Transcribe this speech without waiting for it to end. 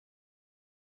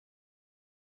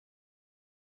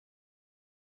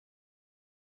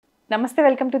నమస్తే,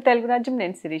 welcome to Telugu రాజ్యం.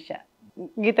 నేను శిరీష.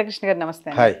 గీతా కృష్ణ గారు నమస్తే.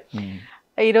 హాయ్.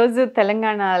 ఈరోజు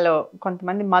తెలంగాణలో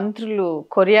కొంతమంది మంత్రులు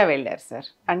కొరియా వెళ్ళారు సార్.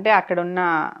 అంటే అక్కడ ఉన్న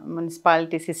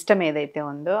మున్సిపాలిటీ సిస్టమ్ ఏదైతే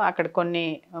ఉందో అక్కడ కొన్ని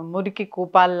మురికి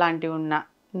కూపాలు లాంటివి ఉన్న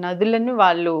నదులను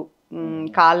వాళ్ళు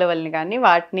కాలువల్ని కానీ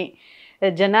వాటిని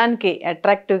జనానికి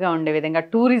అట్రాక్టివ్గా ఉండే విధంగా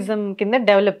టూరిజం కింద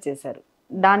డెవలప్ చేశారు.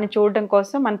 దాన్ని చూడడం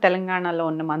కోసం మన తెలంగాణలో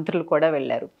ఉన్న మంత్రులు కూడా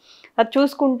వెళ్ళారు. అది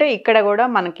చూసుకుంటే ఇక్కడ కూడా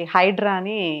మనకి హైడ్రా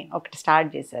అని ఒకటి స్టార్ట్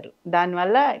చేశారు.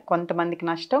 దానివల్ల కొంతమందికి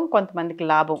నష్టం, కొంతమందికి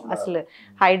లాభం. అసలు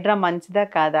హైడ్రా మంచిదా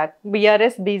కాదా?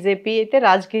 బీఆర్ఎస్ బీజేపీ అయితే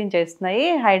రాజకీయం చేస్తున్నాయి,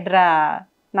 హైడ్రా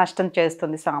నష్టం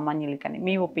చేస్తుంది సామాన్యులకని.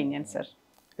 మీ ఒపీనియన్ సార్?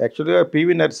 యాక్చువల్గా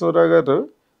పివి నరసింహరావు గారు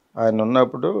ఆయన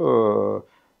ఉన్నప్పుడు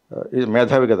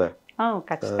మేధావి కదా,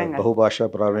 ఖచ్చితంగా బహుభాషా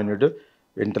ప్రావీణ్యుడు,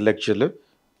 ఇంటలెక్చువల్,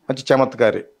 మంచి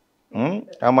చమత్కారి,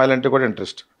 అమ్మాయిలంటే కూడా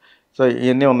ఇంట్రెస్ట్. సో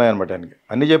ఇవన్నీ ఉన్నాయన్నమాట ఆయనకి.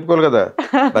 అన్నీ చెప్పుకోవాలి కదా,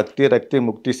 భక్తి రక్తి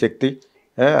ముక్తి శక్తి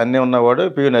అన్నీ ఉన్నవాడు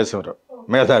పివి నరసింహరావు,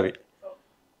 మేధావి.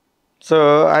 సో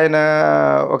ఆయన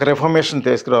ఒక రిఫర్మేషన్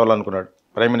తీసుకురావాలనుకున్నాడు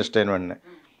ప్రైమ్ మినిస్టర్ అయిన వెంటనే.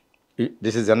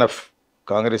 దిస్ ఈజ్ ఎనఫ్,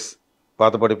 కాంగ్రెస్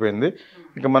పాత పడిపోయింది,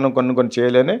 ఇంకా మనం కొన్ని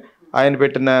చేయలేని ఆయన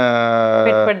పెట్టి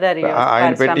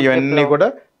ఇవన్నీ కూడా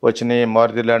వచ్చినాయి.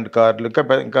 మారుతి ల్యాండ్ కార్లు,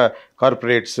 ఇంకా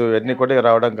కార్పొరేట్స్ ఇవన్నీ కూడా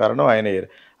రావడం కారణం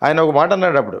ఆయన ఒక మాట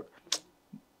అన్నాడు అప్పుడు,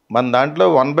 మన దాంట్లో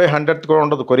 1/100 కూడా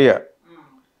ఉండదు కొరియా.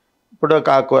 ఇప్పుడు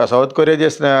సౌత్ కొరియా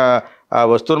చేసిన ఆ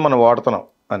వస్తువును మనం వాడుతున్నాం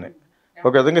అని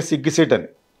ఒక విధంగా సిగ్గుసీట్ అని.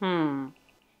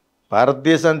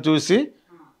 భారతదేశాన్ని చూసి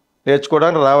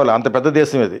నేర్చుకోవడానికి రావాలి, అంత పెద్ద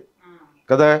దేశం ఇది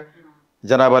కదా,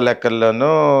 జనాభా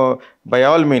లెక్కల్లోనూ బై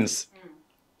ఆల్ మీన్స్.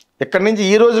 ఇక్కడి నుంచి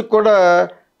ఈ రోజుకి కూడా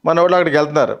మన వాళ్ళు అక్కడికి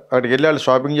వెళ్తున్నారు, అక్కడికి వెళ్ళి వాళ్ళు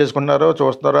షాపింగ్ చేసుకుంటున్నారో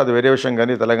చూస్తున్నారో అది వేరే విషయం.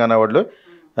 కానీ తెలంగాణ వాళ్ళు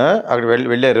అక్కడికి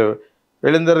వెళ్ళారు.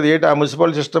 వెళ్ళిన తర్వాత ఏంటి ఆ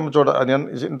మున్సిపల్ సిస్టమ్ అది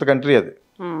ఇంత కంట్రీ అది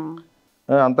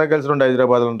అంతా కలిసి రెండు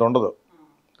హైదరాబాద్లో అంత ఉండదు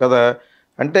కదా.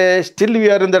 అంటే still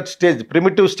we are in that stage,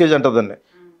 primitive stage అంటుందండి.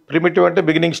 ప్రిమిటివ్ అంటే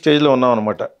బిగినింగ్ స్టేజ్లో ఉన్నాం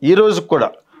అనమాట. ఈ రోజుకి కూడా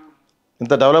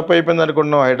ఇంత డెవలప్ అయిపోయింది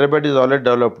అనుకుంటున్నాం. Hyderabad is already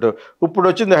developed. ఇప్పుడు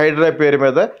వచ్చింది హైడ్రా పేరు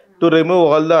మీద to remove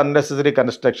all the unnecessary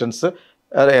constructions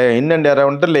in and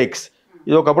around the lakes.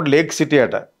 ఇది ఒకప్పుడు లేక్ సిటీ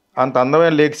అట. అంత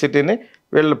అందమైన లేక్ సిటీని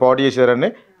వీళ్ళు పాడు చేశారని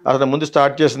అసలు ముందు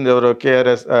స్టార్ట్ చేసింది ఎవరు?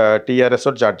 టీఆర్ఎస్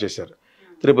తోటి స్టార్ట్ చేశారు.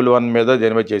 111 మీద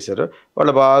దేని మీద చేశారు.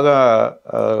 వాళ్ళు బాగా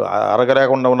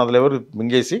అరగరేకుండా ఉన్నది ఎవరు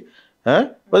మింగేసి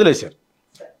వదిలేశారు.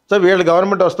 సో వీళ్ళు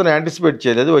గవర్నమెంట్ వస్తున్న యాంటిసిపేట్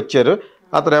చేయలేదు, వచ్చారు.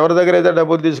 అతను ఎవరి దగ్గర అయితే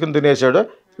డబ్బులు తీసుకుని తినేసాడు,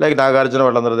 లైక్ నాగార్జున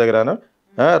వాళ్ళందరి దగ్గరను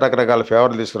రకరకాల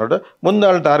ఫేవర్లు తీసుకున్నాడు. ముందు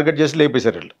వాళ్ళని టార్గెట్ చేసి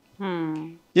లేపేశారు వీళ్ళు.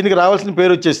 దీనికి రావాల్సిన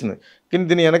పేరు వచ్చేసింది, కానీ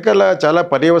దీని వెనకాల చాలా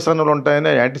పర్యవసానాలు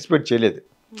ఉంటాయని యాంటిసిపేట్ చేయలేదు.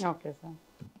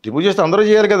 రిమూవ్ చేస్తే అందరూ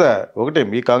చేయాలి కదా. ఒకటి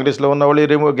మీ కాంగ్రెస్లో ఉన్న వాళ్ళు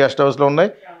రిమూవ్ గెస్ట్ హౌస్లో ఉన్నాయి,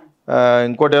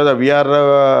 ఇంకోటి ఏదో విఆర్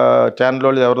ఛానల్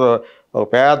వాళ్ళు ఎవరో ఒక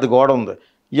పెద్ద గోడ ఉంది,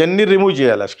 ఇవన్నీ రిమూవ్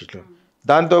చేయాలి అసలు.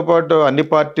 దాంతోపాటు అన్ని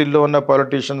పార్టీల్లో ఉన్న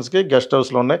పొలిటీషియన్స్కి గెస్ట్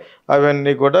హౌస్లో ఉన్నాయి,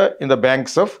 అవన్నీ కూడా in the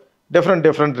banks of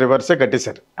different రివర్సే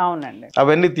కట్టేశారు. అవునండి,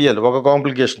 అవన్నీ తీయాలి. ఒక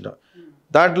కాంప్లికేషన్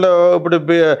దాంట్లో. ఇప్పుడు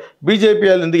బీజేపీ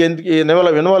ఎందుకు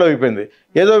ఇన్వాల్వ్ అయిపోయింది,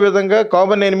 ఏదో విధంగా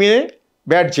కామన్ ఎనిమీని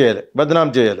బ్యాడ్ చేయాలి,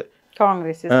 బద్నాం చేయాలి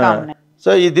కాంగ్రెస్.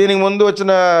 సో దీనికి ముందు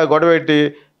వచ్చిన గొడవ ఏంటి?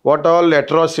 What all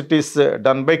atrocities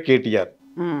done by KTR.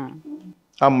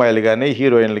 అమ్మాయిలు కానీ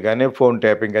హీరోయిన్లు కానీ ఫోన్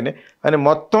ట్యాపింగ్ కానీ అని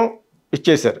మొత్తం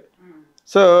ఇచ్చేశారు.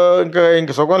 సో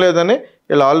ఇంకా సుఖం లేదని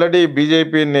వీళ్ళు ఆల్రెడీ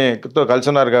బీజేపీతో కలిసి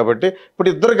ఉన్నారు కాబట్టి ఇప్పుడు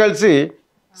ఇద్దరు కలిసి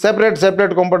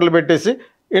సెపరేట్ కుంపట్లు పెట్టేసి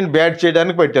ఈయన బ్యాట్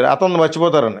చేయడానికి పెట్టారు. అతను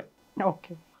మర్చిపోతారని.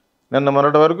 నిన్న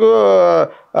మొన్నటి వరకు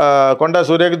కొండా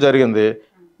సూర్యకి జరిగింది,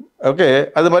 ఓకే,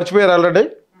 అది మర్చిపోయారు ఆల్రెడీ.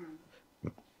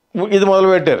 ఇది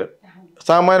మొదలుపెట్టారు.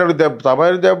 సామాన్యుడు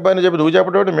దెబ్బ అని చెప్పి నువ్వు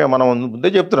చెప్పడం మనం ముందే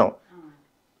చెప్తున్నాం.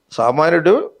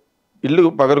 సామాన్యుడు ఇల్లు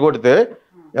పగలగొడితే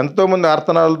ఎంతోమంది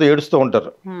ఆర్తనాలతో ఏడుస్తూ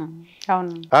ఉంటారు.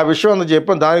 ఆ విషయం అంత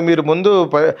చెప్పాం. దానికి మీరు ముందు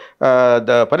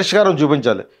పరిష్కారం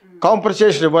చూపించాలి.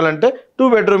 కాంపన్సేషన్ ఇవ్వాలంటే 2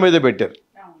 బెడ్రూమ్ మీదే పెట్టారు.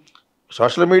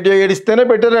 సోషల్ మీడియా ఏడిస్తేనే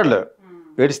పెట్టారు వాళ్ళు.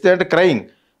 ఏడిస్తే అంటే crying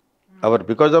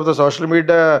because of the social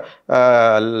media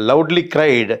loudly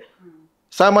cried.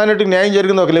 సామాన్యుడికి న్యాయం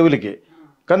జరిగింది ఒక లెవెల్కి,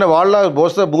 కానీ వాళ్ళ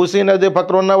భూసీ నది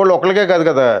పక్కన ఉన్న వాళ్ళు ఒకరికే కాదు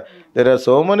కదా. There are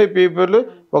so many people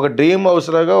ఒక డ్రీమ్ హౌస్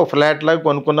లాగా ఒక ఫ్లాట్ లాగా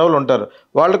కొనుక్కున్న వాళ్ళు ఉంటారు.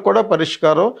 వాళ్ళకి కూడా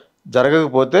పరిష్కారం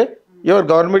జరగకపోతే your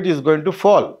government is going to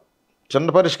fall. చిన్న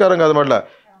పరిష్కారం కాదు. మళ్ళీ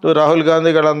రాహుల్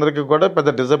గాంధీ వాళ్ళందరికీ కూడా పెద్ద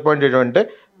డిసప్పాయింటెడ్ అంటే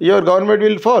your government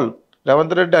will fall.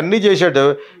 Revanth Reddy అన్నీ చేశాడు,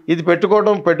 ఇది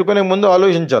పెట్టుకునే ముందు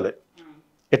ఆలోచించాలి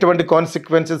ఎటువంటి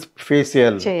కాన్సిక్వెన్సెస్ ఫేస్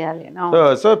చేయాలి.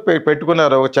 సో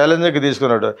పెట్టుకున్నారు, ఒక ఛాలెంజ్కి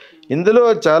తీసుకున్నాడు. ఇందులో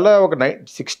చాలా ఒక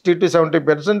 60 to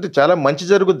 70% చాలా మంచి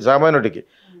జరుగుతుంది సామాన్యుడికి.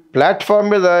 ప్లాట్ఫామ్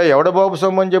మీద ఎవడబాబు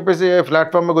సొమ్ము అని చెప్పేసి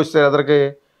ప్లాట్ఫామ్ మీద వస్తారు అదరికి.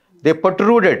 దే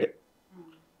పట్రూడెడ్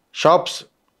షాప్స్,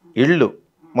 ఇళ్ళు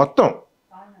మొత్తం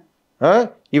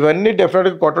ఇవన్నీ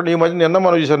డెఫినెట్గా కొట్టడం ఈ మధ్య నిన్న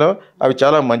మనం చూసాను, అవి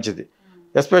చాలా మంచిది.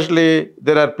 Especially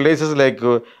there are places like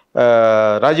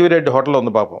Rajeev Reddy hotel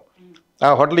ఉంది పాపం. ఆ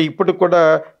హోటల్ ఇప్పటికి కూడా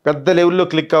పెద్ద లెవెల్లో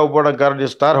క్లిక్ అవ్వకపోవడం కారణం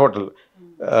స్టార్ హోటల్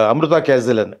అమృత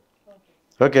క్యాజువల్ అని.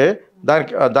 ఓకే,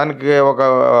 దానికి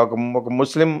ఒక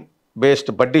ముస్లిం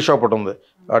బేస్డ్ బడ్డీ షాప్ ఒకటి ఉంది,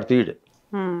 వాడు తీయడు.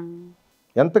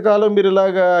 ఎంతకాలం మీరు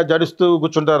ఇలాగా జడుస్తూ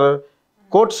కూర్చుంటారు?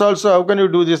 Courts also how can you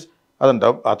do this?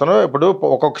 అతను ఇప్పుడు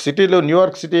ఒక్కొక్క సిటీలో,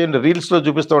 న్యూయార్క్ సిటీ రీల్స్లో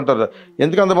చూపిస్తూ ఉంటారు.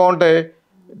 ఎందుకు అంత బాగుంటాయి?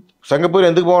 సింగపూర్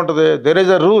ఎందుకు బాగుంటుంది? There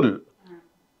is a rule,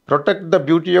 protect the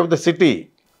beauty of the city.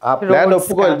 ఆ ప్లాన్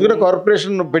ఒప్పుకోవాలి. ఎందుకంటే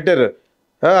కార్పొరేషన్ పెట్టారు,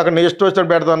 అక్కడ నీ ఇష్టం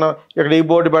వచ్చినట్టు పెడతాను, ఇక్కడ ఈ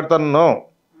బోర్డు పెడతాను,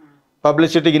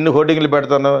 పబ్లిసిటీకి ఇన్ని హోర్డింగ్లు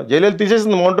పెడతాను. జైలు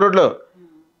తీసేసింది మౌంట్ రోడ్లో,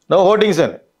 నో హోర్డింగ్స్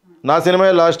అని. నా cinema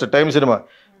last time cinema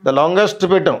the longest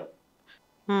పెట్టాం.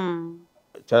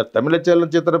 తమిళ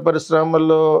చలనచిత్ర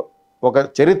పరిశ్రమల్లో ఒక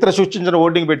చరిత్ర సృష్టించిన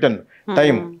హోర్డింగ్ పెట్టాను,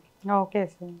 time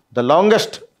the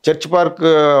longest. Church park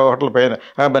hotel పైన,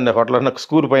 హోటల్ అన్న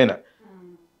స్కూల్ పైన,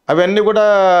 అవన్నీ కూడా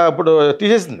ఇప్పుడు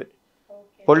తీసేసింది.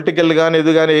 పొలిటికల్ కానీ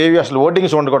ఇది కానీ ఏవి అసలు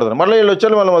హోర్డింగ్స్ ఉండకూడదు. మళ్ళీ వీళ్ళు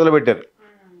వచ్చారు, మళ్ళీ మొదలుపెట్టారు.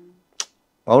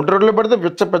 మౌంట్ రోడ్లో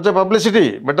పెడితే పెద్ద పబ్లిసిటీ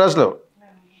మెడ్రాస్లో.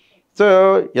 సో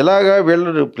ఇలాగా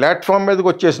వీళ్ళు ప్లాట్ఫామ్ మీదకి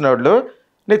వచ్చేసిన వాళ్ళు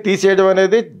తీసేయడం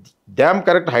అనేది dam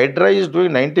correct. Hydraa is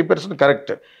doing 90%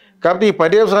 correct. కాబట్టి ఈ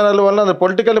పర్యవసానాల వల్ల అది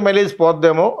పొలిటికల్ మైలేజ్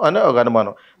పోద్దేమో అని ఒక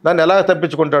అనుమానం. దాన్ని ఎలా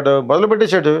తప్పించుకుంటాడు? మొదలు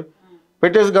పెట్టేశాడు,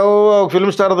 పెట్టేసి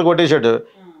ఫిల్మ్ స్టార్ అది కొట్టేశాడు,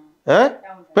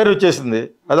 పేరు వచ్చేసింది.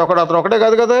 అతను ఒకటే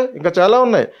కాదు కదా, ఇంకా చాలా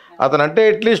ఉన్నాయి. అతను అంటే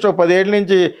అట్లీస్ట్ 10 ఏళ్ళ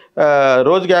నుంచి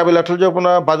రోజుకి 50 లక్షల చొప్పున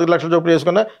 10 లక్షల చొప్పున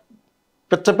వేసుకున్న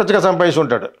పిచ్చగా సంపాదించి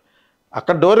ఉంటాడు.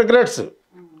 అక్కడ డో రిగ్రెట్స్.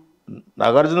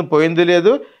 నాగార్జున పోయింది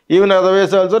లేదు. ఈవెన్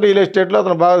అదర్వైజ్ ఆల్సో రియల్ ఎస్టేట్లో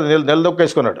అతను బాగా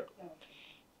నిలదొక్కేసుకున్నాడు.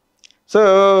 సో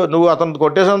నువ్వు అతను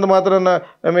కొట్టేసినంత మాత్రాన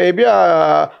మేబీ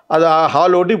అది ఆ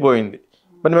హాల్ ఒకటి పోయింది.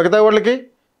 మరి మిగతా వాళ్ళకి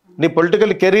నీ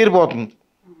పొలిటికల్ కెరీర్ పోతుంది.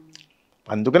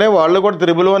 అందుకనే వాళ్ళు కూడా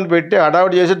 111 పెట్టి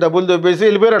హడావుడి చేసి డబ్బులు దొబ్బేసి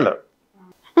వెళ్ళిపోయారు వాళ్ళు.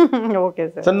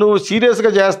 సో నువ్వు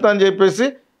సీరియస్గా చేస్తా అని చెప్పేసి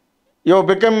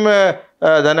బికమ్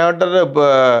దాన్ని ఏమంటారు,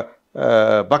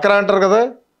 బకరా అంటారు కదా,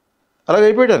 అలాగ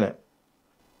అయిపోయాడు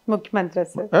ముఖ్యమంత్రి.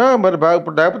 మరి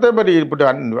ఇప్పుడు లేకపోతే మరి ఇప్పుడు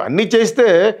అన్నీ చేస్తే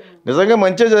నిజంగా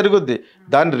మంచిగా జరుగుద్ది.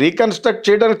 దాన్ని రీకన్స్ట్రక్ట్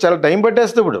చేయడానికి చాలా టైం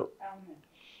పట్టేస్తుంది. ఇప్పుడు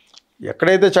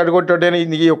ఎక్కడైతే చెడగొట్టాడో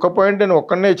ఈ ఒక్క పాయింట్ నేను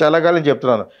ఒక్కడనే చాలా కాలం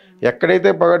చెప్తున్నాను. ఎక్కడైతే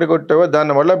పగడగొట్టావో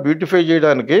దానివల్ల బ్యూటిఫై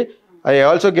చేయడానికి I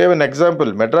also gave an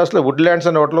example. మెడ్రాస్లో వుడ్ ల్యాండ్స్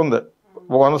అనే హోటల్ ఉంది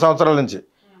 100 సంవత్సరాల నుంచి,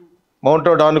 మౌంట్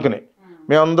రోడ్ ఆనుకుని.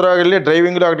 మేమందరం వెళ్ళి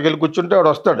డ్రైవింగ్లో అక్కడికి వెళ్ళి కూర్చుంటే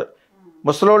వాడు వస్తాడు,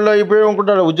 ముసలోళ్ళు అయిపోయి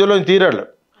అనుకుంటాడు, ఉద్యోగంలో తీరాడు.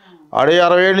 ఆడే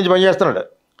 60 ఏళ్ళ నుంచి పనిచేస్తున్నాడు.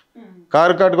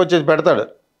 కారు కాటుకు వచ్చేసి పెడతాడు,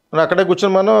 మనం అక్కడే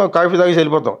కూర్చొని మనం కాఫీ తాగేసి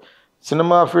వెళ్ళిపోతాం.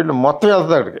 సినిమా ఫీల్డ్ మొత్తం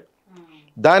వెళ్తుంది అక్కడికి.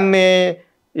 దాన్ని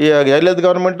ఈ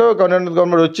గవర్నమెంట్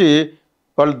వచ్చి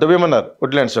వాళ్ళు దొబ్బేమన్నారు,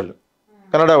 వుడ్లాండ్స్ వాళ్ళు,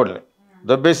 కన్నడ వాళ్ళని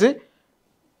దొబ్బేసి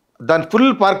దాన్ని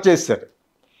ఫుల్ పార్క్ చేస్తారు.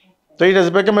 So it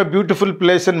has become a beautiful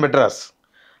place in Madras.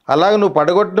 అలాగే నువ్వు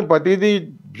పడగొట్టిన ప్రతిదీ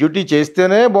బ్యూటీ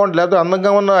చేస్తేనే బాగుంటుంది, లేకపోతే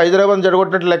అందంగా ఉన్న హైదరాబాద్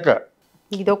చెడగొట్టినట్టు లెక్క.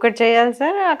 ఇది ఒకటి చేయాలి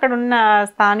సార్, అక్కడ ఉన్న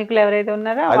స్థానికులు ఎవరైతే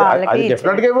ఉన్నారో అది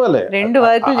డెఫినెట్గా ఇవ్వాలి.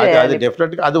 అది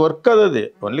డెఫినెట్గా అది వర్క్ కదా, అది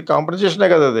ఓన్లీ కాంపన్సేషనే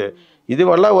కదా అది. ఇది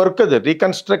వల్ల వర్క్ అది,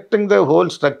 reconstructing the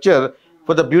whole structure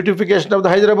for the beautification of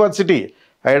the Hyderabad city.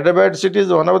 Hyderabad city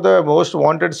is one of the most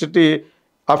wanted city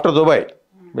after Dubai.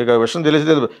 మీకు ఆ విషయం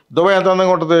తెలియదు. దుబాయ్ ఎంత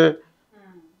అందంగా ఉంటుంది.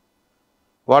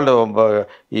 వాళ్ళు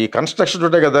ఈ కన్స్ట్రక్షన్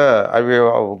ఉంటాయి కదా, అవి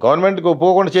గవర్నమెంట్కి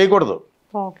ఒప్పుకోకుండా చేయకూడదు.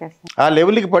 ఆ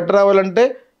లెవెల్కి పట్టు రావాలంటే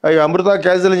అవి అమృత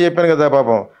క్యాజువల్ అని చెప్పాను కదా,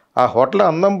 పాపం ఆ హోటల్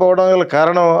అందం పోవడం గల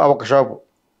కారణం ఆ ఒక్క షాపు.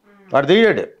 వాడు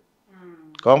తీయాడు,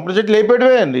 కాంపన్సేట్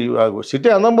లేపేయడమే. సిటీ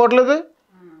అందం పోవట్లేదు.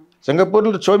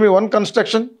 సింగపూర్లో show me one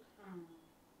construction.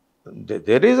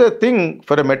 There is a thing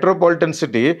for a metropolitan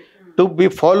city to be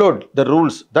followed the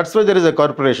rules. That's why there is a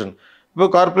corporation.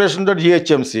 ఇప్పుడు కార్పొరేషన్ తోటి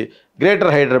జిహెచ్ఎంసీ,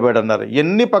 గ్రేటర్ హైదరాబాద్ అన్నారు.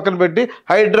 ఇవన్నీ పక్కన పెట్టి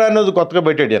హైడ్రా అనేది కొత్తగా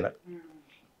పెట్టాడు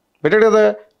కదా,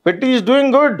 పెట్టి is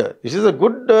doing good. This is a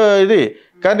good ఇది.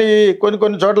 కానీ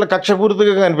కొన్ని చోట్ల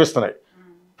కక్షపూర్తిగా కనిపిస్తున్నాయి.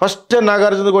 ఫస్ట్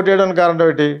నాగార్జున కొట్టేయడానికి కారణం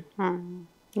ఏంటి?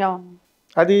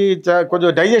 అది కొంచెం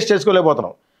డైజెస్ట్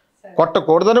చేసుకోలేకపోతున్నాం.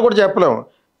 కొట్టకూడదని కూడా చెప్పలేము.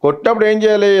 కొట్టినప్పుడు ఏం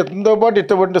చేయాలి, ఇతనితో పాటు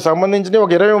ఇటువంటి సంబంధించిన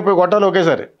ఒక 20-30 కొట్టాలి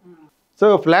ఒకేసారి. సో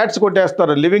ఫ్లాట్స్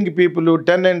కొట్టేస్తారు, లివింగ్ పీపుల్,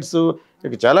 టెనెంట్స్,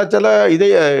 ఇక చాలా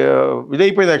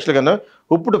ఇదైపోయింది యాక్చువల్గా.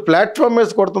 ఇప్పుడు ప్లాట్ఫామ్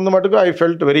వేసి కొడుతుంది మటుకు ఐ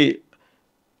ఫెల్ట్ వెరీ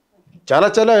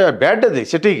చాలా బ్యాడ్ అది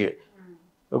సిటీకి,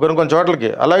 కొన్ని చోట్లకి.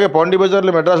 అలాగే పాండీ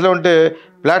బజార్లో మెడ్రాస్లో ఉంటే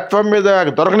ప్లాట్ఫామ్ మీద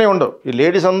దొరకనే ఉండవు. ఈ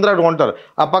లేడీస్ అందరూ అక్కడ ఉంటారు.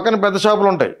 ఆ పక్కన పెద్ద షాపులు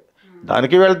ఉంటాయి,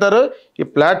 దానికి వెళ్తారు. ఈ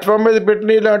ప్లాట్ఫామ్ మీద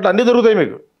పెట్టిన ఇలాంటి అన్నీ దొరుకుతాయి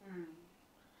మీకు.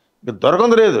 ఇక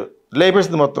దొరకంది లేదు,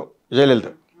 లేపేస్తుంది మొత్తం జయలలిత.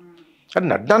 అది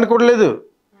నడ్డానికి కూడా లేదు.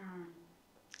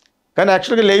 కానీ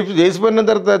యాక్చువల్గా లేచిపోయిన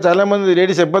తర్వాత చాలామంది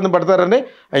లేడీస్ ఇబ్బంది పడతారని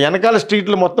ఆ వెనకాల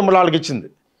స్ట్రీట్లు మొత్తం వాళ్ళకి ఇచ్చింది.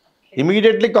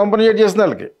 ఇమీడియట్లీ కాంపన్సేట్ చేసింది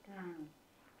వాళ్ళకి.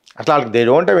 అట్లా వాళ్ళకి they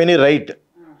don't have any right.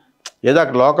 ఏదో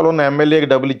అక్కడ లోకల్ ఉన్న ఎమ్మెల్యేకి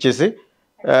డబ్బులు ఇచ్చేసి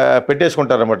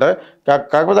పెట్టేసుకుంటారనమాట.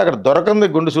 కాకపోతే అక్కడ దొరకంది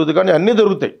గుండు సూది కానీ అన్నీ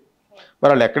దొరుకుతాయి.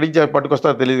 మరి వాళ్ళు ఎక్కడి నుంచి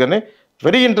పట్టుకొస్తారో తెలియదు కానీ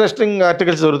వెరీ ఇంట్రెస్టింగ్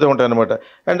ఆర్టికల్స్ దొరుకుతూ ఉంటాయి అనమాట.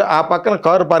 అండ్ ఆ పక్కన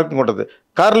కారు పార్కింగ్ ఉంటుంది.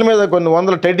 కార్ల మీద కొన్ని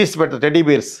వందల టెడ్డీస్ పెడతారు, టెడ్డీ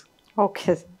బీర్స్.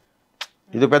 ఓకే.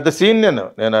 ఇది పెద్ద సీన్. నేను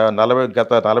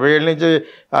గత 40 ఏళ్ళ నుంచి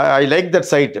ఐ లైక్ దట్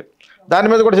సైట్. దాని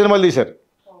మీద కూడా సినిమాలు తీశారు.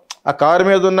 ఆ కారు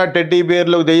మీద ఉన్న టెడ్డీ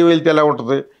బీర్లో దెయ్యం వెళ్తే ఎలా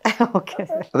ఉంటుంది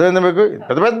అదేంది మీకు?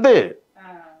 పెద్ద పెద్ద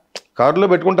కారులో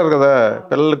పెట్టుకుంటారు కదా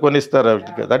పిల్లలు కొనిస్తారు.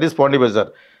 That is Pondy Bazar.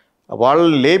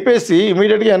 వాళ్ళు లేపేసి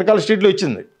ఇమీడియట్గా వెనకాల స్ట్రీట్లో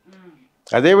ఇచ్చింది.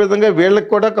 అదేవిధంగా వీళ్ళకి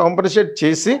కూడా కాంపన్సేట్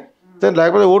చేసి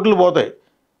లేకపోతే ఓట్లు పోతాయి.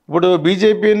 ఇప్పుడు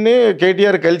బీజేపీని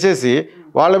కేటీఆర్ కలిసేసి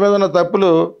వాళ్ళ మీద ఉన్న తప్పులు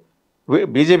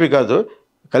బీజేపీ కాదు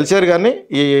కలిసారు కానీ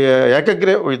ఈ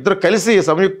ఇద్దరు కలిసి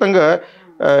సంయుక్తంగా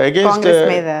అగెయిన్స్ట్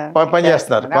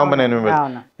పనిచేస్తున్నారు కాంబినేషన్ మీద.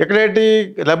 ఇక్కడేంటి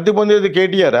లబ్ధి పొందేది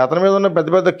కేటీఆర్. అతని మీద ఉన్న పెద్ద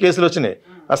పెద్ద కేసులు వచ్చినాయి,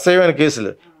 అసహ్యమైన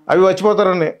కేసులు. అవి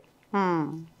వచ్చిపోతారని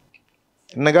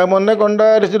నిన్నగా మొన్న కొండ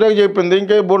రిషిరాకి చెప్పింది.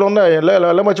 ఇంకా బోర్డు ఉన్నాయి,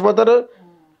 ఎలా మర్చిపోతారు?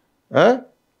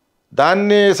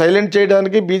 దాన్ని సైలెంట్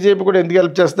చేయడానికి బీజేపీ కూడా ఎందుకు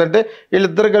హెల్ప్ చేస్తుందంటే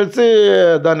వీళ్ళిద్దరు కలిసి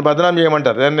దాన్ని బదనాం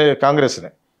చేయమంటారు, దాన్ని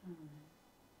కాంగ్రెస్ని.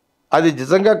 అది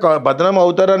నిజంగా బదనాం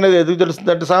అవుతారు అనేది ఎందుకు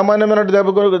తెలుస్తుందంటే సామాన్యమైన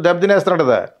దెబ్బతినేస్తున్నాడు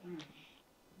కదా.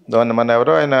 దాన్ని మన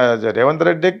ఎవరో ఆయన రేవంత్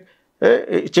రెడ్డి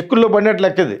చెక్కుల్లో పడినట్టు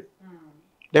లెక్కది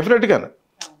డెఫినెట్గా.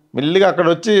 మెల్లిగా అక్కడ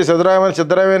వచ్చి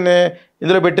సిద్ధరామయ్యని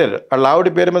ఇందులో పెట్టారు. వాళ్ళ ఆవిడ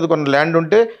పేరు మీద కొన్ని ల్యాండ్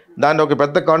ఉంటే దాన్ని ఒక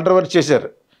పెద్ద కాంట్రవర్సీ చేశారు.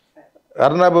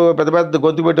 అర్నాబ్ పెద్ద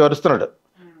గొంతు పెట్టి అరుస్తున్నాడు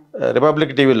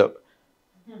రిపబ్లిక్ టీవీలో.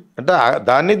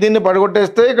 అంటే దీన్ని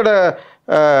పడగొట్టేస్తే ఇక్కడ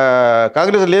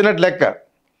కాంగ్రెస్ లేనట్టు లెక్క.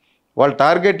 వాళ్ళు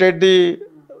టార్గెట్ ఏంటి?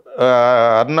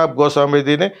 Arnab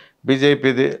గోస్వామిదిని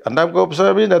బీజేపీది. Arnab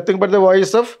Goswami nothing but the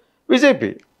voice of BJP.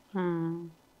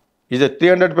 ఇది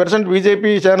 300%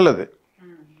 బీజేపీ ఛానల్ అది.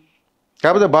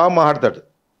 కాకపోతే బాగా మాట్లాడతాడు.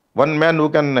 One man who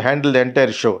can handle the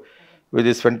entire show with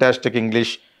this fantastic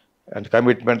English and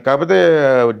commitment. కాకపోతే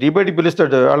డిబేట్కి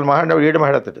పిలుస్తాడు, వాళ్ళు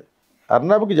మాట్లాడతాడు.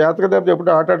 అర్నాబ్కి జాతక దెబ్బ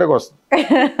ఎప్పుడు హార్ట్ అటాక్ వస్తుంది.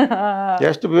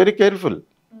 Just very careful.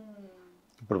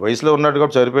 ఇప్పుడు వయసులో ఉన్నాడు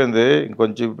కాబట్టి సరిపోయింది.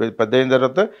 ఇంకొంచెం పెద్ద అయిన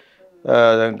తర్వాత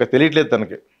ఇంకా తెలియట్లేదు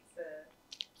తనకి.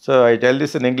 So I tell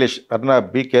this in English, Arnab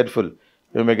be careful,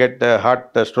 you may get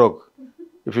heart stroke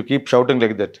if you keep shouting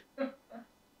like that.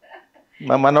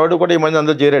 మనవాడు కూడా ఈ మంది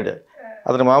అందరూ చేరాడు.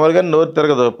 అతను మామూలుగా నోరు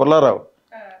తిరగదు. పుల్లారావు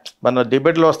మన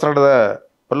డిబేట్లో వస్తున్నాడు కదా.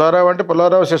 పుల్లారావు అంటే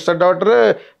Pullarao sister doctor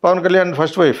Pawan Kalyan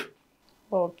first wife.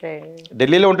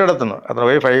 ఢిల్లీలో ఉంటాడు అతను.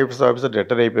 వైఫ్ ఐఏఎస్ ఆఫీసర్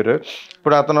రిటైర్ అయిపోయారు.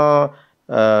 ఇప్పుడు అతను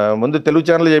ముందు తెలుగు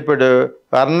ఛానల్ చెప్పాడు,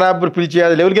 అర్నాబ్ పిలిచి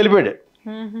అది లెవెల్కి వెళ్ళిపోయాడు.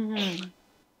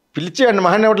 పిలిచి అండి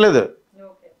మహాన్ ఇవ్వట్లేదు,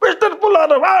 మిస్టర్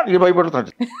పుల్లారావు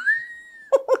భయపడుతున్నాడు.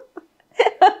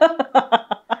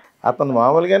 అతను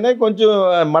మామూలుగానే కొంచెం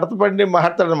మడత పడి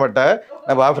మాట్లాడతాడు అనమాట.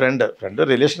 నా బాగా ఫ్రెండ్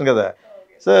రిలేషన్ కదా.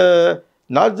 సో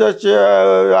నాట్ జస్ట్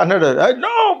అన్నాడు,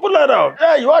 no Pullarao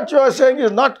what you are saying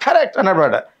is not correct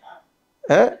అన్నాడు.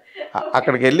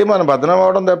 అక్కడికి వెళ్ళి మనం బదనాం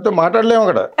అవడం తప్పితే మాట్లాడలేము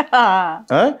అక్కడ.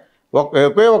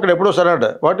 ఒకడు ఎప్పుడు వస్తాడు,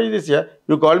 what is this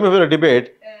you call me for debate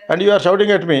and you are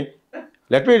shouting at me,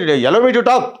 let me allow me to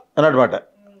talk అన్నమాట.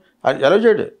 ఎలో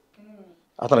చేయడు.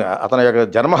 అతని యొక్క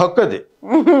జన్మ హక్కు అది.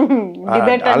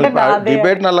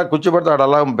 డిబేట్ని అలా కూర్చోబెడతాడు,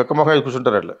 అలా బిక్కమొహం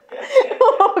కూర్చుంటారు అట్లా.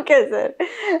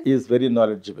 Is very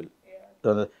knowledgeable.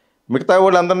 మిగతా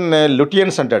వాళ్ళు అందరిని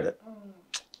లుటియన్స్ అంటాడు.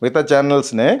 మిగతా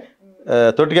ఛానల్స్ని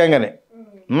తొట్టిగానే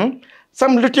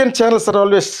some లుటియన్ channels are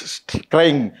always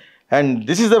crying and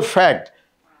this is the fact.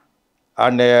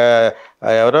 And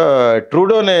ఎవరో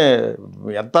ట్రూడోని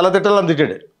ఎంత అలా తిట్టాలని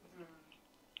తిట్టాడు.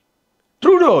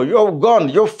 Trudeau you gone,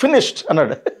 you finished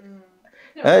అన్నాడు.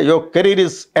 Your career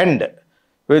is end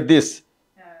with this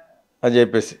అని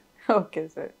చెప్పేసి. Okay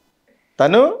sir.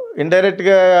 తను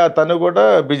ఇండైరెక్ట్గా తను కూడా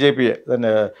బీజేపీయే. తను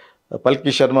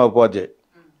పల్కి శర్మ ఉపాధ్యాయ్.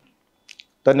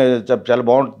 తను చాలా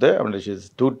బాగుంటుంది. అంటే she is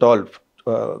two tall,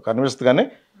 convinced కానీ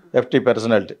FT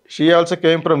personality. She also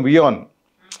came from Wiaan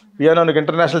అని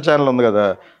ఇంటర్నేషనల్ ఛానల్ ఉంది కదా,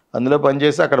 అందులో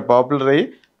పనిచేసి అక్కడ పాపులర్ అయ్యి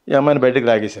ఈ అమ్మాయిని బయటకు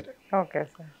లాగేశారు.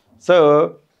 So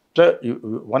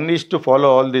one is to follow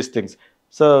all these things.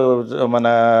 So మన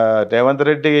Revanth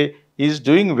Reddy is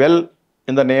doing well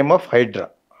in the name of Hydraa.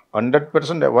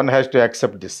 100% one has to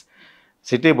accept this.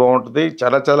 City బాగుంటుంది,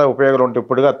 చాలా ఉపయోగాలు ఉంటాయి.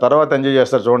 ఇప్పుడుగా తర్వాత ఎంజాయ్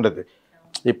చేస్తారు చూడండి.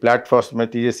 ఈ ప్లాట్ఫామ్స్ మీద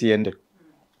తీసేసి అండి.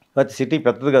 బట్ సిటీ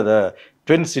పెద్దది కదా,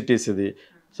 ట్విన్ సిటీస్ ఇది.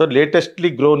 సో లేటెస్ట్లీ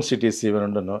గ్రోన్ సిటీస్ ఇవి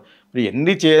ఉండను. ఇప్పుడు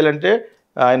ఎన్ని చేయాలంటే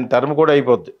ఆయన టర్మ్ కూడా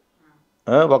అయిపోద్ది.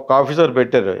 ఒక ఆఫీసర్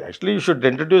పెట్టారు. Actually you should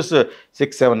introduce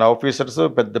 6-7 officers,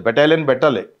 పెద్ద బెటాలియన్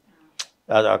పెట్టాలి.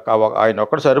 ఆయన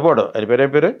ఒక్కడు సరిపోడు. ఆయన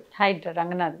పేరు హైడ్రా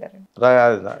రంగనాథ్ గారు.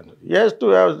 Yes to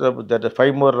have that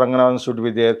 5 more Ranganathan should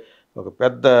be there. ఒక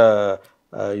పెద్ద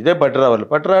ఇదే పట్టి రావాలి.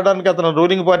 పట్టి రావడానికి అతను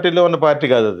రూలింగ్ పార్టీలో ఉన్న పార్టీ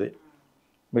కాదు అది.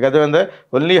 మీకు అర్థమైందా?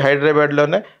 ఓన్లీ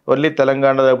హైదరాబాద్లోనే, ఓన్లీ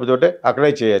తెలంగాణ తప్పుతోటే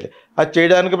అక్కడే చేయాలి. అది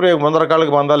చేయడానికి వంద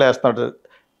రకాలుగా బంధాలు వేస్తున్నాడు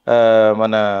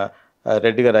మన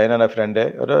రెడ్డి గారు. ఆయన నా ఫ్రెండే.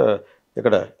 ఎవరు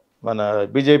ఇక్కడ మన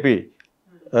బీజేపీ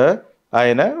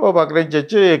ఆయన ఓ పక్క నుంచి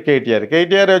వచ్చి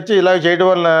కేటీఆర్ వచ్చి ఇలా చేయడం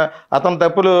వలన అతని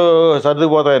తప్పులు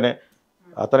సర్దుకుపోతాయని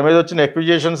అతని మీద వచ్చిన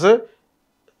ఎక్విజేషన్స్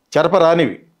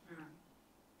చెరపరానివి.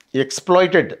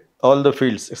 Exploited all the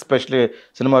fields, especially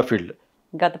cinema field.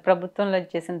 గత ప్రభుత్వంలో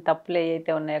చేసిన తప్పులు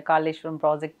ఏవైతే ఉన్నాయో, కాళేశ్వరం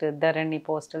ప్రాజెక్టు, ధరణి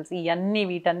పోస్టల్స్, ఇవన్నీ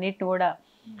వీటన్నిటిని కూడా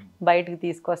బయటకు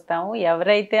తీసుకొస్తాము.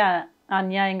 ఎవరైతే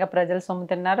అన్యాయంగా ప్రజలు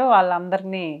సొమ్ముతున్నారో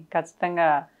వాళ్ళందరినీ ఖచ్చితంగా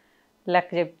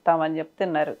లెక్క చెప్తామని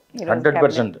చెప్తున్నారు.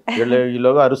 100%.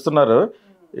 ఈలోగా అరుస్తున్నారు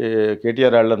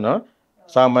కేటీఆర్ వాళ్ళను.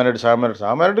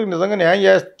 సామాన్యుడికి నిజంగా న్యాయం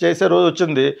చేసే రోజు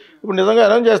వచ్చింది. ఇప్పుడు నిజంగా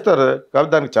అనౌన్స్ చేస్తారు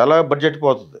కాబట్టి దానికి చాలా బడ్జెట్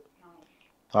పోతుంది.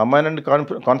 సామాన్యుడిని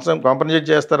కాంపన్సేట్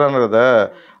చేస్తారన్నారు కదా,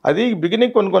 అది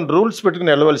బిగినింగ్ కొన్ని రూల్స్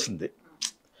పెట్టుకుని వెళ్ళవలసింది.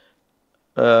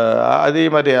 అది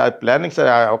మరి ఆ ప్లానింగ్ సరే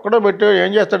ఒక్కడో పెట్టి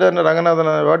ఏం చేస్తాడని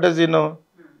Ranganathan, what does you know,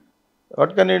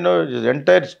 what can you know?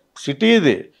 Entire city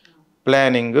ఇది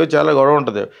ప్లానింగ్ చాలా గొడవ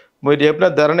ఉంటుంది. మీరు చెప్పిన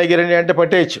ధరణి గిరణి అంటే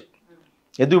పట్టేయచ్చు.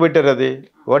 ఎందుకు పెట్టారు అది?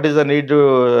 What is the need to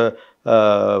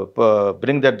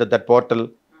bring that portal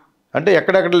అంటే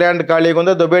ఎక్కడెక్కడ ల్యాండ్ ఖాళీగా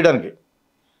ఉందో దొబ్బేయడానికి.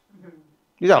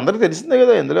 ఇది అందరికీ తెలిసిందే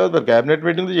కదా. ఇందులో మరి క్యాబినెట్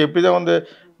మీటింగ్లో చెప్పేదే ఉంది.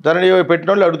 ధరణి పెట్టిన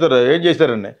వాళ్ళు అడుగుతారు ఏం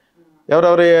చేశారని,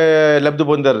 ఎవరెవరు లబ్ధి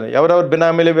పొందారని, ఎవరెవరు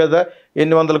బినామీల మీద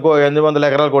ఎన్ని వందల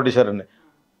ఎకరాలు కొట్టేశారని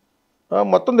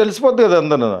మొత్తం తెలిసిపోద్ది కదా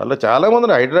అందరూ. అలా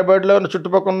చాలామంది హైదరాబాద్లో ఉన్న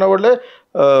చుట్టుపక్కల ఉన్న వాళ్ళే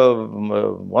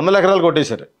 100 ఎకరాలు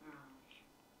కొట్టేశారు.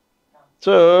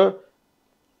 సో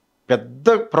పెద్ద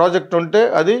ప్రాజెక్ట్ ఉంటే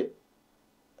అది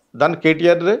దాని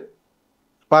కేటీఆర్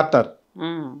పార్ట్నర్.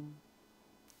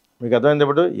 మీకు అర్థమైంది.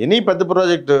 ఇప్పుడు ఎనీ పెద్ద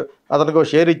ప్రాజెక్టు అతనికి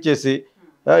షేర్ ఇచ్చేసి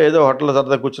ఏదో హోటల్లో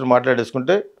సరదా కూర్చొని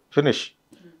మాట్లాడేసుకుంటే ఫినిష్.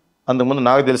 అంతకుముందు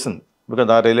నాకు తెలిసింది, బికాజ్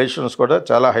నా రిలేషన్స్ కూడా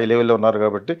చాలా హై లెవెల్లో ఉన్నారు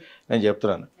కాబట్టి నేను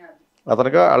చెప్తున్నాను.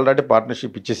 అతనికి ఆల్రెడీ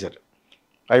పార్ట్నర్షిప్ ఇచ్చేశారు.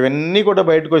 అవన్నీ కూడా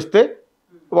బయటకు వస్తే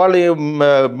వాళ్ళు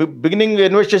బిగినింగ్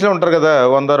ఇన్వెస్టిగేషన్ ఉంటారు కదా,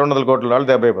 100-200 కోట్లు, వాళ్ళు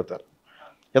దెబ్బ అయిపోతారు.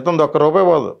 ఇతను ₹1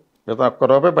 పోదు. ఇతను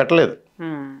 ₹1 పెట్టలేదు.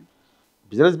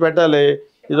 బిజినెస్ పెట్టాలి,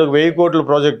 ఇది ఒక 1000 కోట్ల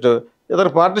ప్రాజెక్టు,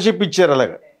 ఇతను పార్ట్నర్షిప్ ఇచ్చారు.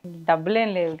 అలాగా డబ్బులేం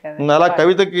లేవు కదా. అలా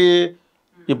కవితకి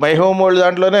ఈ మై హోమ్ వరల్డ్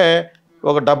దాంట్లోనే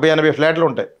ఒక 70-80 ఫ్లాట్లు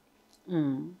ఉంటాయి,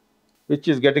 విచ్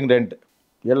ఈస్ గెటింగ్ రెంట్.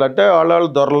 వీళ్ళంటే వాళ్ళ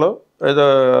దొరలు, ఏదో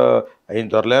అయిన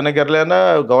దొరలైనా గిరలైనా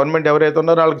గవర్నమెంట్ ఎవరైతే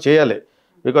ఉన్నారో వాళ్ళకి చేయాలి.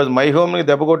 బికాజ్ మై హోమ్ని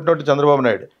దెబ్బ కొట్టినట్టు చంద్రబాబు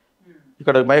నాయుడు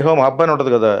ఇక్కడ మై హోమ్ హబ్ అని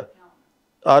ఉంటుంది కదా,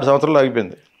 6 సంవత్సరాలు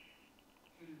ఆగిపోయింది.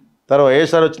 తర్వాత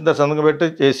YSR వచ్చిన తర్వాత సంతకం పెట్టి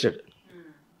చేసాడు.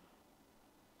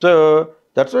 So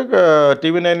that's why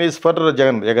TV9 is for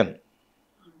Jagan.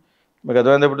 మీకు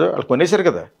అర్థమైంది. ఇప్పుడు వాళ్ళు కొనేశారు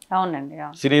కదా. అవునండి.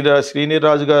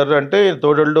 శ్రీనిరాజు గారు అంటే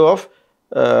తోడళ్ళు ఆఫ్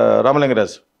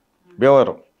రామలింగరాజు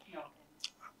భీమవరం.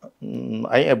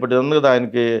 ఇప్పుడు ఉంది కదా,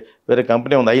 ఆయనకి వేరే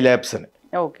కంపెనీ ఉంది, iLabs అని.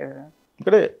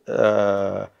 ఇక్కడే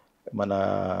మన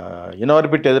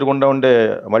ఇన్ఆర్బిట్ ఎదురుకుండా ఉండే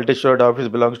multi stored office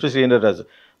belongs to Srini Raju.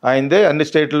 ఆయనదే అన్ని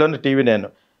స్టేట్లోని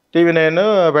TV9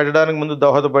 పెట్టడానికి ముందు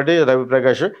దోహదపడి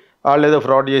రవిప్రకాష్ వాళ్ళు ఏదో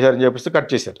ఫ్రాడ్ చేశారని చెప్పేసి కట్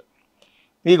చేశారు.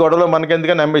 ఈ గొడవలో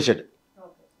మనకెందుకని నమ్మేశాడు.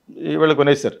 వీళ్ళు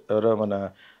కొనేశారు. ఎవరో మన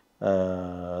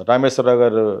రామేశ్వరరావు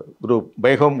గారు గ్రూప్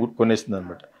మై హోమ్ కొనేసింది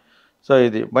అనమాట. సో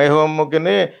ఇది మై హోమ్కి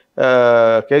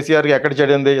కేసీఆర్కి ఎక్కడ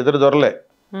చెడింది, ఎదురు దొరలే.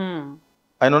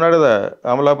 ఆయన ఉన్నాడు కదా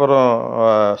అమలాపురం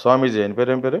స్వామీజీ, ఆయన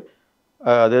పేరు ఏం పేరు,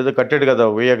 అదేదో కట్టాడు కదా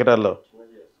 1000 ఎకరాల్లో,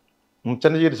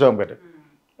 చిన్నజీరి స్వామి గారు.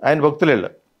 ఆయన భక్తులు వెళ్ళు,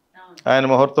 ఆయన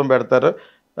ముహూర్తం పెడతారు.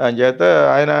 ఆయన చేత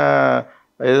ఆయన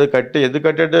ఏదో ఎందుకు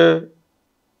కట్టాడు,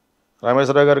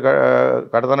 రామేశ్వరరావు గారు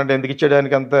కడతానంటే ఎందుకు ఇచ్చాడు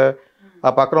ఆయనకి అంత? ఆ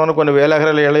పక్కన ఉన్న కొన్ని 1000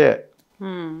 ఎకరాలు వెళ్ళే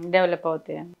డెవలప్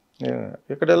అవుతాయి.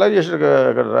 ఇక్కడ ఎలా చేశాడు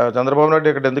ఇక్కడ చంద్రబాబు నాయుడు,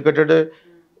 ఇక్కడ ఎందుకు కట్టాడు?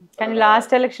 కానీ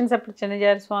లాస్ట్ ఎలక్షన్స్ అప్పుడు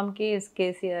చిన్నజారి స్వామికి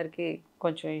కేసీఆర్కి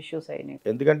కొంచెం ఇష్యూస్ అయినాయి.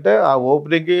 ఎందుకంటే ఆ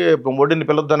ఓపెనింగ్కి మోడీని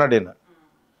పిలొద్దన్నాడు ఈయన.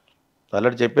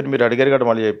 ఆల్రెడీ చెప్పాను, మీరు అడిగారు కదా,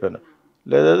 మళ్ళీ చెప్పాను.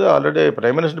 లేదు ఆల్రెడీ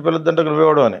ప్రైమ్ మినిస్టర్ పిలొద్దంటే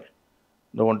నువ్వేవాడు అని,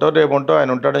 నువ్వు ఉంటావు రేపు ఉంటావు,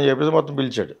 ఆయన ఉంటాడని చెప్పేసి మొత్తం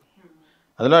పిలిచాడు.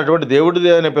 అందులో అటువంటి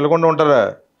దేవుడిది ఆయన పిలకుండా ఉంటారా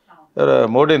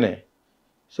మోడీని?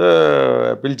 సో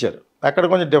పిలిచారు. అక్కడ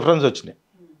కొంచెం డిఫరెన్స్ వచ్చినాయి.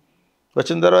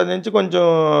 వచ్చిన తర్వాత నుంచి కొంచెం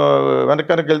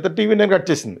వెనక్కి వెళ్తే TV9 కట్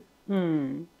చేసింది.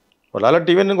 వాళ్ళు అలా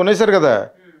TV9 కొనేశారు కదా,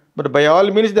 బట్ బై ఆల్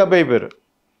మీన్స్ దెబ్బ అయిపోయారు.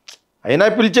 అయినా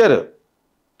పిలిచారు,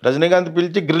 రజనీకాంత్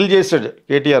పిలిచి గ్రిల్ చేశాడు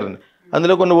కేటీఆర్ని,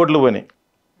 అందులో కొన్ని ఓట్లు పోయినాయి.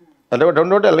 అంటే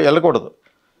ఓటు వెళ్ళకూడదు.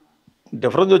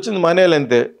 డిఫరెన్స్ వచ్చింది, మానేయాలి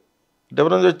అంతే.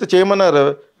 డిఫరెన్స్ వస్తే చేయమన్నారు,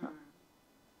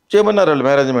 చేయమన్నారు వాళ్ళు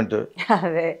మేనేజ్మెంట్.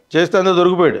 అదే చేస్తే అందరూ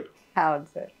దొరికిపోయాడు. అవును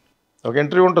సార్. ఒక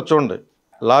ఇంటర్వ్యూ ఉంటుంది చూడండి,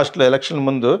 లాస్ట్లో ఎలక్షన్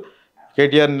ముందు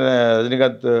కేటీఆర్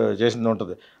రజనీకాంత్ చేసింది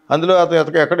ఉంటుంది. అందులో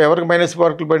అతను ఎక్కడ ఎవరికి మైనస్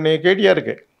మార్కులు పడినాయి?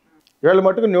 కేటీఆర్కే. వీళ్ళు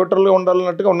మట్టుకు న్యూట్రల్గా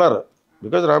ఉండాలన్నట్టుగా ఉన్నారు.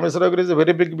 బికాజ్ రామేశ్వరరావు గారు is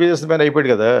very big business man అయిపోయాడు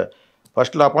కదా.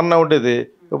 ఫస్ట్లో అపన్న ఉండేది,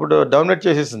 ఇప్పుడు డామినేట్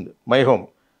చేసేసింది my home.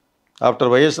 After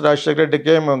YS Rajasekhara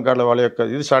రెడ్డికే వాళ్ళ యొక్క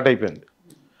ఇది స్టార్ట్ అయిపోయింది.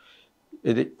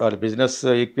 ఇది వాళ్ళ బిజినెస్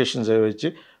ఈక్వేషన్స్ ఇచ్చి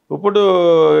ఇప్పుడు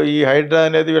ఈ హైడ్రా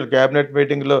అనేది వీళ్ళ క్యాబినెట్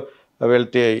మీటింగ్లో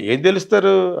వెళ్తే ఏం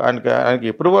తెలుస్తారు? ఆయనకి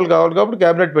అప్రూవల్ కావాలి కాబట్టి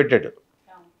క్యాబినెట్ పెట్టాడు.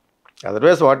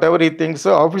 అదర్వైజ్ వాట్ ఎవర్ ఈ థింగ్స్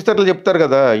ఆఫీసర్లు చెప్తారు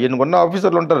కదా, ఈయనకున్న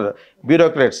ఆఫీసర్లు ఉంటారు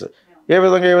బ్యూరోక్రాట్స్, ఏ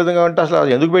విధంగా అంటే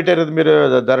అసలు ఎందుకు పెట్టారు మీరు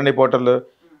ధరణి పోర్టల్?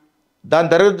 దాని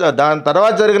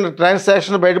తర్వాత జరిగిన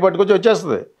ట్రాన్సాక్షన్ బయటపట్టుకొచ్చి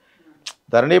వచ్చేస్తుంది.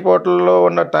 ధరణి పోర్టల్లో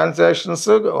ఉన్న ట్రాన్సాక్షన్స్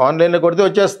ఆన్లైన్లో కొడితే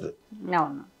వచ్చేస్తుంది.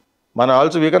 మనం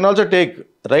we can also take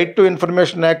right to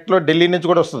information యాక్ట్లో ఢిల్లీ నుంచి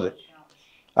కూడా వస్తుంది,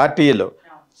 ఆర్టీఏలో.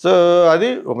 సో అది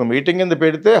ఒక మీటింగ్ కింద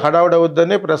పెడితే హడావుడి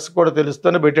అవుద్దని ప్రెస్ కూడా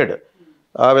తెలుస్తూనే పెట్టాడు.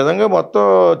 ఆ విధంగా మొత్తం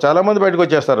చాలామంది బయటకు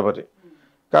వచ్చేస్తారు. మరి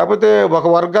కాకపోతే ఒక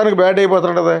వర్గానికి బ్యాడ్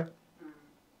అయిపోతున్నాడు కదా,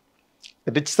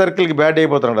 రిచ్ సర్కిల్కి బ్యాడ్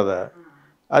అయిపోతున్నాడు కదా.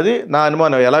 అది నా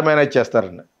అనుమానం, ఎలా మేనేజ్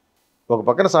చేస్తారని. ఒక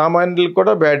పక్కన సామాన్యులకు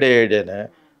కూడా బ్యాడ్ అయ్యాడేనే,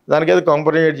 దానికి ఏదో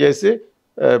కాంపన్సేట్ చేసి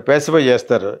పేసిఫై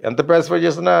చేస్తారు. ఎంత పేసిఫై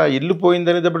చేసినా ఇల్లు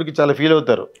పోయిందనేటప్పటికి చాలా ఫీల్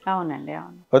అవుతారు.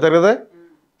 అవుతారు కదా.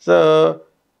 So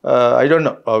I don't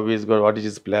know what is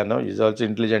his plan. Is also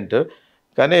intelligent,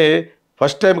 కానీ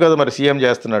ఫస్ట్ టైం కదా మరి సీఎం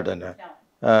చేస్తున్నాడు అని.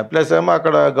 ప్లస్ ఏమో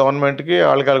అక్కడ గవర్నమెంట్కి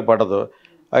వాళ్ళకి పడదు.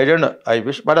 I don't know, I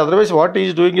wish, but otherwise what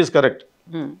is doing is correct.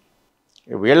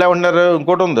 వీళ్ళే ఉన్నారు,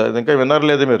 ఇంకోటి ఉంది, అది ఇంకా విన్నర్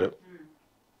లేదు మీరు.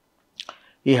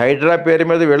 ఈ హైడ్రా పేరు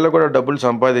మీద వీళ్ళు కూడా డబ్బులు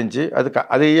సంపాదించి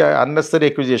అది అన్నెసరీ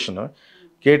ఎక్విజిషన్.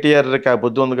 కేటీఆర్కి ఆ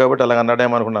బుద్ధి ఉంది కాబట్టి అలాగ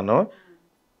అన్నాడేమనుకున్నాను.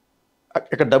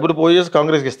 ఇక్కడ డబ్బులు పోయేసి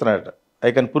కాంగ్రెస్కి ఇస్తున్నాడట. ఐ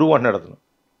కెన్ ప్రూవ్ అంటున్నాడు అతను.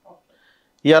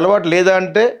 ఈ అలవాటు లేదా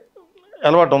అంటే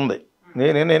అలవాటు ఉంది.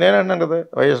 నేనే అంటున్నాను కదా,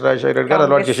 వైఎస్ రాజశేఖర రెడ్డి గారు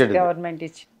అలవాటు చేసేది.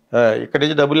 ఇక్కడి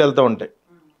నుంచి డబ్బులు వెళ్తూ ఉంటాయి.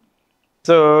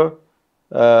 సో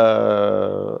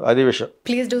అది విషయం.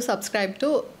 Please do subscribe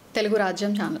to Telugu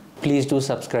రాజ్యం channel. Please do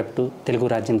subscribe to Telugu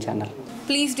రాజ్యం channel.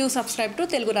 Please do subscribe to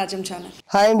Telugu రాజ్యం ఛానల్.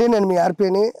 హాయ్ అండి, నేను మీ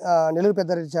ఆర్పీని, నెల్లూరు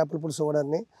పెద్దారెడ్డి చేపల పులుసు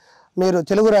ఓనర్ని. మీరు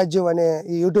తెలుగు రాజ్యం అనే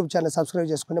ఈ యూట్యూబ్ ఛానల్ సబ్స్క్రైబ్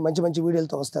చేసుకుని మంచి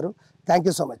వీడియోలతో వస్తారు. Thank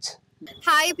you so much.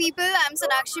 Hi people, I'm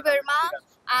Sonakshi Verma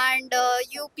and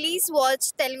you please watch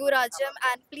Telugu Rajyam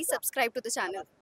and please subscribe to the channel.